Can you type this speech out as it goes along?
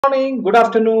Morning, good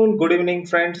afternoon, good evening,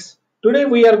 friends. Today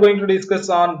we are going to discuss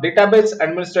on database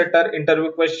administrator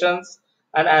interview questions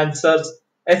and answers,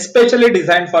 especially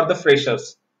designed for the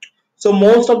freshers. So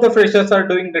most of the freshers are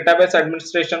doing database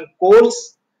administration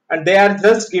course and they are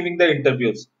just giving the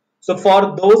interviews. So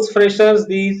for those freshers,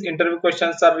 these interview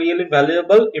questions are really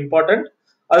valuable, important.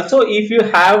 Also, if you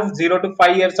have 0 to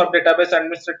 5 years of database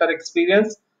administrator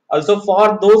experience, also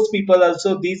for those people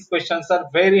also these questions are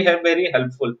very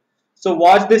helpful. So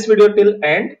watch this video till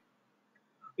end.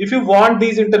 If you want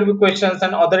these interview questions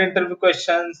and other interview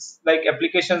questions like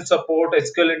application support,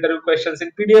 SQL interview questions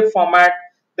in PDF format,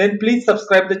 then please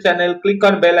subscribe the channel, click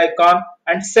on bell icon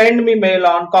and send me mail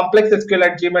on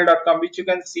complexsql@gmail.com, which you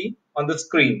can see on the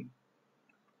screen.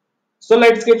 So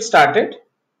let's get started.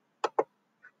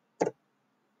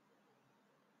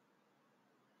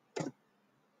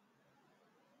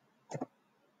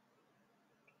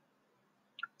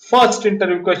 First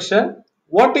interview question: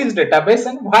 what is database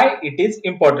and why it is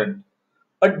important?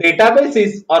 A database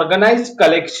is organized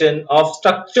collection of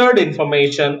structured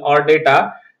information or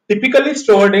data typically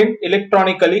stored in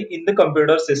electronically in the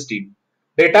computer system.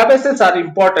 Databases are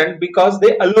important because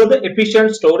they allow the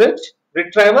efficient storage,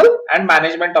 retrieval and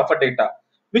management of a data,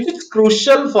 which is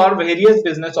crucial for various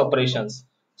business operations.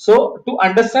 So to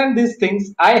understand these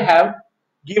things, I have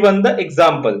given the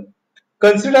example.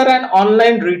 Consider an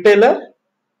online retailer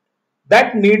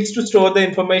that needs to store the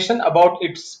information about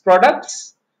its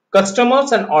products,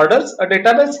 customers and orders. A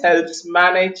database helps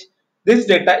manage this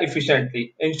data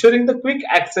efficiently, ensuring the quick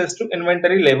access to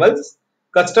inventory levels,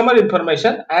 customer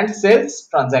information and sales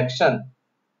transaction.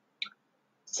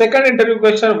 Second interview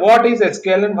question: what is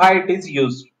SQL and why it is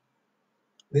used?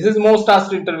 This is most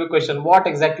asked interview question. What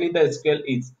exactly the SQL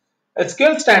is?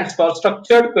 SQL stands for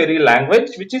Structured Query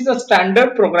Language, which is a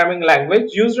standard programming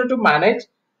language used to manage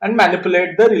and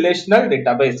manipulate the relational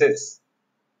databases.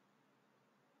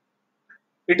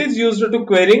 It is used to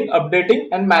querying, updating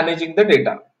and managing the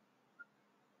data.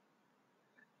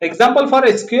 Example for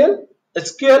SQL: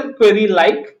 SQL query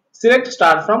like select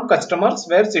star from customers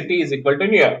where city is equal to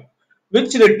New York,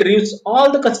 which retrieves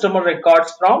all the customer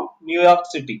records from New York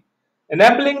City,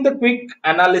 enabling the quick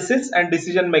analysis and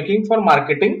decision making for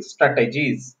marketing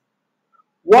strategies.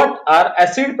 What are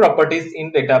ACID properties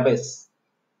in database?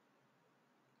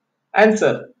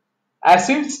 Answer: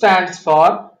 ACID stands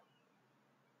for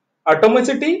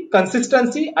atomicity,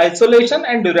 consistency, isolation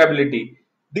and durability.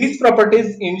 These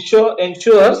properties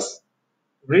ensures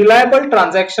reliable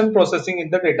transaction processing in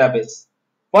the database.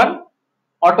 1.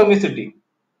 Atomicity.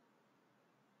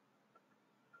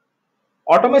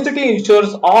 Atomicity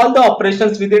ensures all the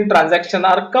operations within transaction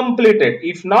are completed.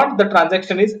 If not, the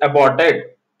transaction is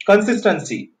aborted.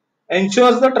 Consistency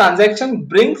ensures the transaction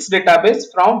brings database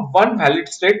from one valid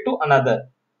state to another.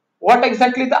 What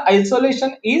exactly the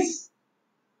isolation is?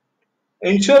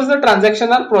 Ensures the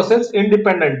transactions are processed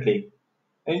independently.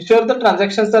 Ensure the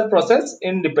transactions are processed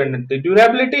independently.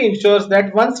 Durability ensures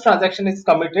that once transaction is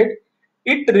committed,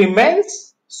 it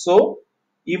remains so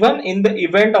even in the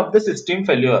event of the system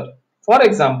failure. For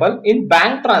example, in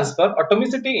bank transfer,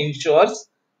 atomicity ensures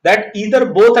that either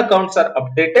both accounts are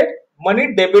updated,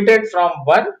 money debited from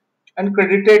one and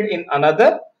credited in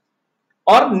another,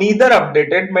 or neither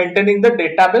updated, maintaining the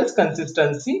database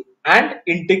consistency and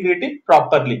integrity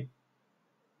properly.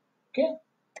 Okay,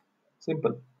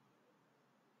 simple.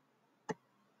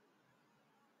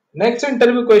 Next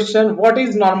interview question: what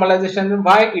is normalization and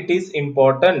why it is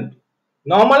important?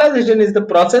 Normalization is the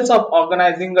process of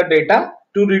organizing the data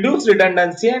to reduce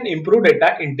redundancy and improve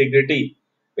data integrity.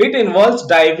 It involves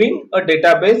diving a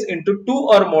database into two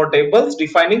or more tables,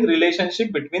 defining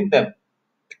relationship between them.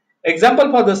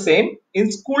 Example for the same: in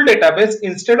school database,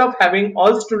 instead of having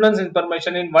all students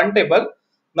information in one table,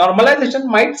 normalization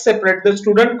might separate the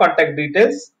student contact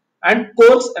details and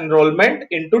course enrollment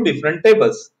into different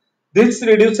tables. This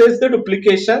reduces the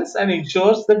duplications and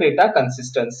ensures the data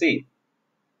consistency.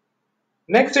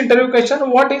 Next interview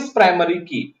question: what is primary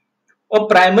key? A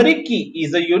primary key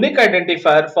is a unique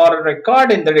identifier for a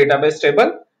record in the database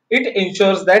table. It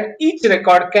ensures that each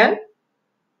record can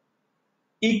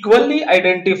equally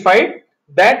identified,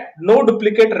 that no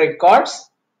duplicate records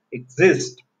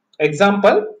exist.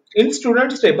 Example: in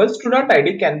students table, student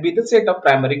ID can be the set of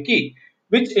primary key,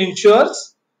 which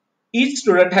ensures each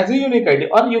student has a unique ID,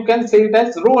 or you can say it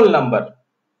as roll number.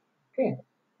 Okay,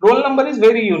 roll number is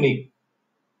very unique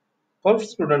for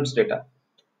students data.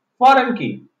 Foreign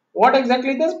key: what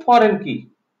exactly is foreign key?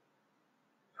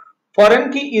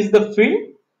 Foreign key is the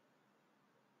field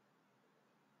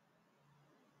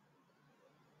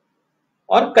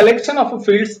or collection of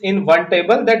fields in one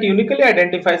table that uniquely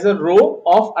identifies a row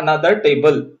of another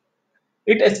table.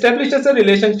 It establishes a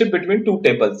relationship between two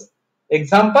tables.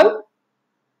 Example,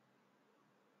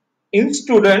 in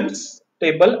students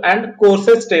table and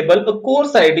courses table, a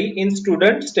course ID in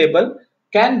students table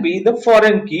can be the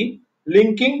foreign key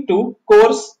linking to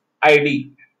course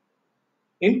ID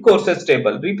in courses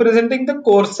table, representing the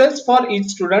courses for each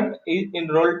student is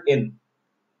enrolled in.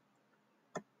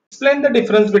 Explain the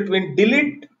difference between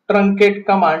delete truncate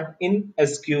command in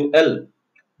SQL.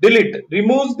 Delete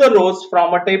removes the rows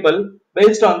from a table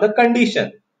based on the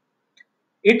condition.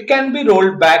 It can be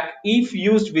rolled back if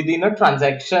used within a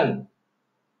transaction.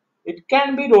 It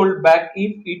can be rolled back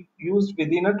if it used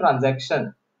within a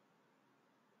transaction.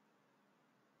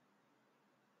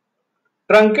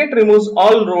 Truncate removes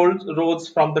all rows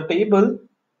from the table,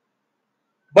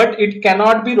 but it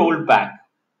cannot be rolled back.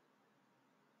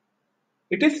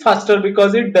 It is faster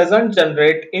because it doesn't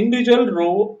generate individual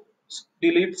row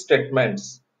delete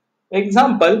statements.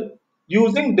 Example,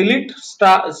 using delete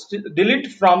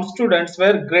from students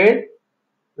where grade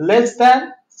less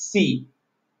than C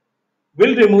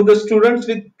will remove the students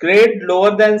with grade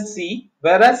lower than C,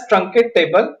 whereas truncate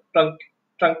table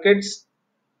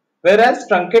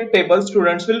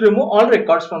students will remove all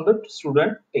records from the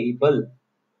student table.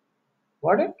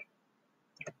 Got it?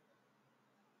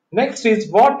 Next is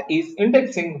what is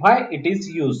indexing, why it is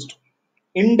used.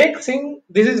 Indexing,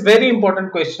 this is very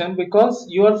important question because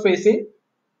you are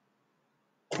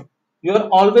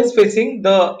always facing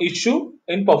the issue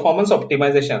in performance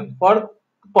optimization. For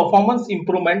performance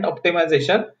improvement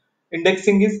optimization,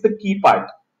 indexing is the key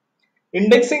part.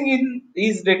 Indexing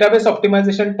is database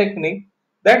optimization technique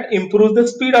that improves the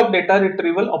speed of data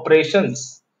retrieval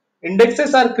operations.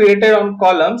 Indexes are created on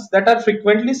columns that are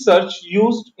frequently searched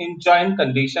used in join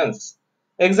conditions.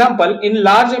 Example, in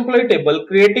large employee table,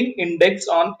 creating index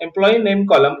on employee name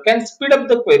column can speed up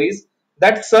the queries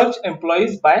that search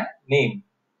employees by name.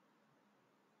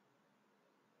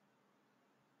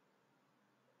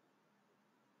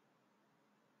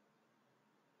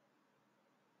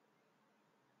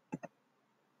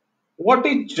 What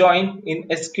is join in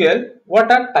SQL?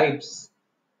 What are types?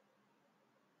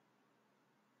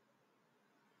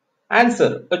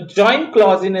 Answer. A join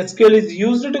clause in SQL is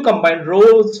used to combine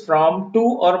rows from two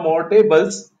or more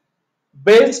tables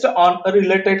based on a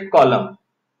related column.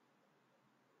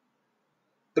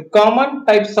 The common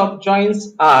types of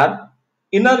joins are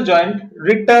inner join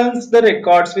returns the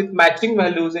records with matching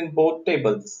values in both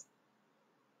tables.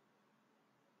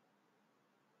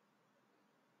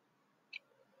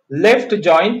 Left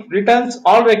join returns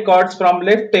all records from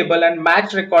left table and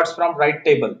match records from right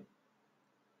table.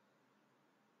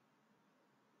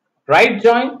 Right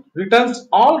join returns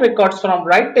all records from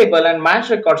right table and match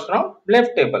records from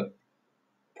left table.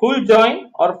 Full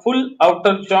join or full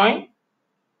outer join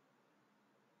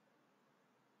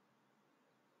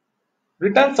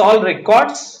returns all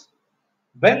records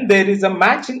when there is a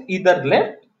match in either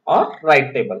left or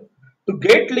right table. To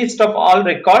get list of all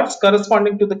records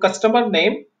corresponding to the customer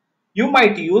name, you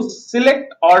might use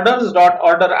select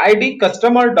orders.order id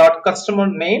customer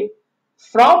name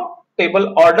from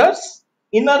table orders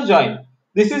inner join.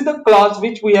 This is the clause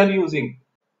which we are using.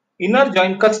 Inner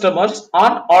join customers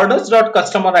on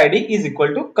orders.customer id is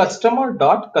equal to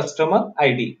customer.customer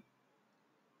id.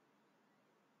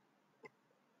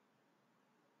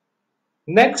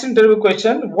 Next interview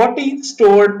question, what is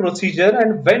stored procedure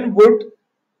and when would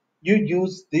you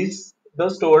use the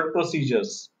stored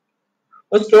procedures?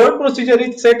 A stored procedure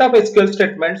is set of SQL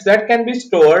statements that can be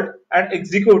stored and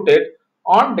executed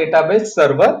on database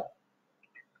server.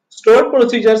 Stored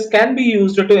procedures can be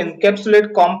used to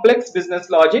encapsulate complex business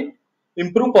logic,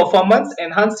 improve performance,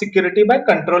 enhance security by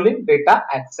controlling data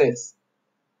access.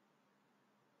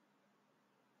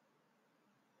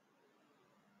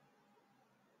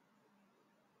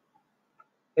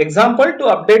 Example, to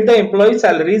update the employee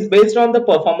salaries based on the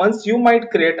performance, you might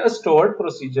create a stored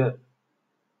procedure.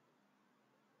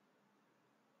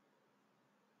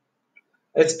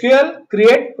 SQL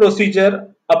create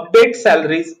procedure update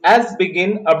salaries as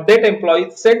begin update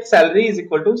employees set salary is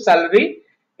equal to salary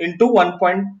into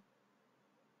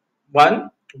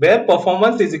 1.1 where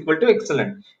performance is equal to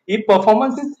excellent. If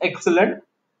performance is excellent,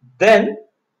 then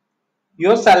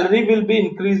your salary will be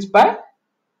increased by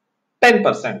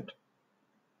 10%.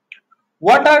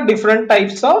 What are different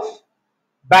types of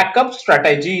backup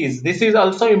strategies? This is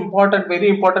also important, very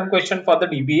important question for the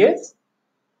DBAs.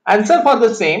 Answer for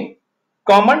the same.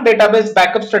 Common database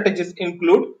backup strategies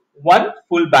include 1.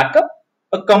 Full backup,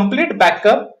 a complete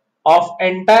backup of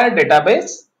entire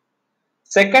database.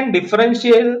 Second,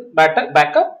 differential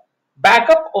backup.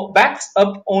 Backup backs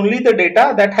up only the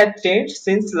data that had changed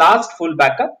since last full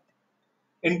backup.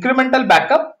 Incremental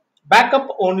backup, Backup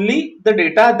only the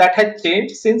data that had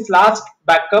changed since last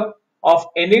backup of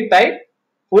any type,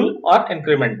 full or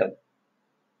incremental.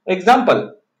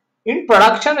 Example, in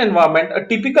production environment, a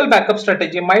typical backup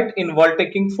strategy might involve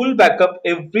taking full backup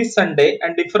every Sunday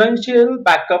and differential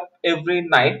backup every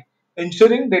night,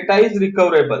 ensuring data is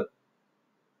recoverable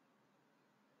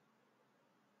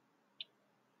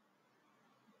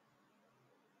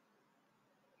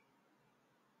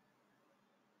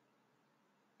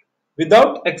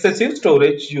without excessive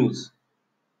storage use.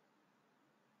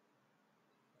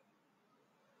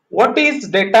 What is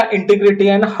data integrity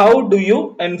and how do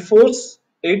you enforce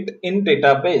it in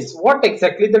database? What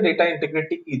exactly the data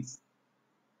integrity is?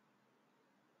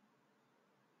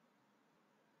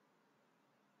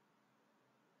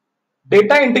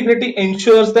 Data integrity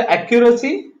ensures the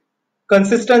accuracy,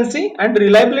 consistency, and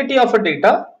reliability of a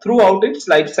data throughout its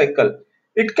life cycle.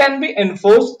 It can be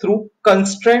enforced through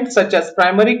constraints such as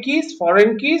primary keys,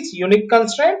 foreign keys, unique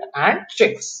constraint, and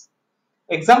checks.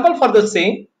 Example for the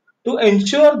same, to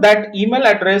ensure that email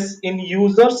address in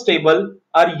users table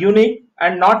are unique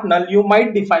and not null, you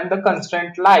might define the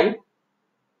constraint like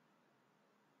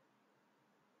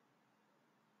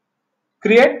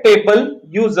create table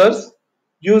users,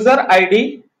 user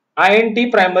ID,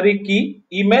 int primary key,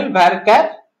 email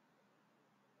varchar,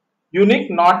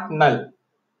 unique not null.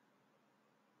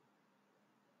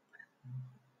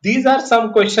 These are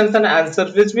some questions and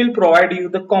answers which will provide you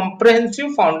the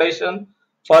comprehensive foundation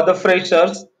for the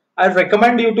freshers. I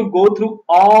recommend you to go through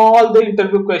all the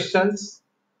interview questions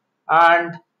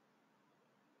and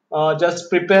just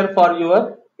prepare for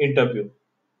your interview.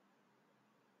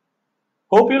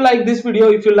 Hope you like this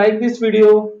video. If you like this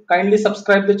video, kindly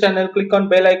subscribe the channel, click on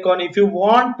bell icon. If you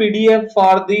want PDF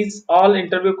for these all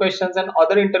interview questions and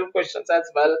other interview questions as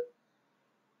well,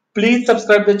 please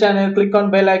subscribe the channel, click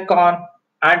on bell icon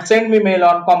and send me mail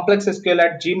on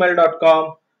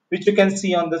complexsql@gmail.com, which you can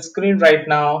see on the screen right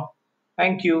now.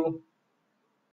 Thank you.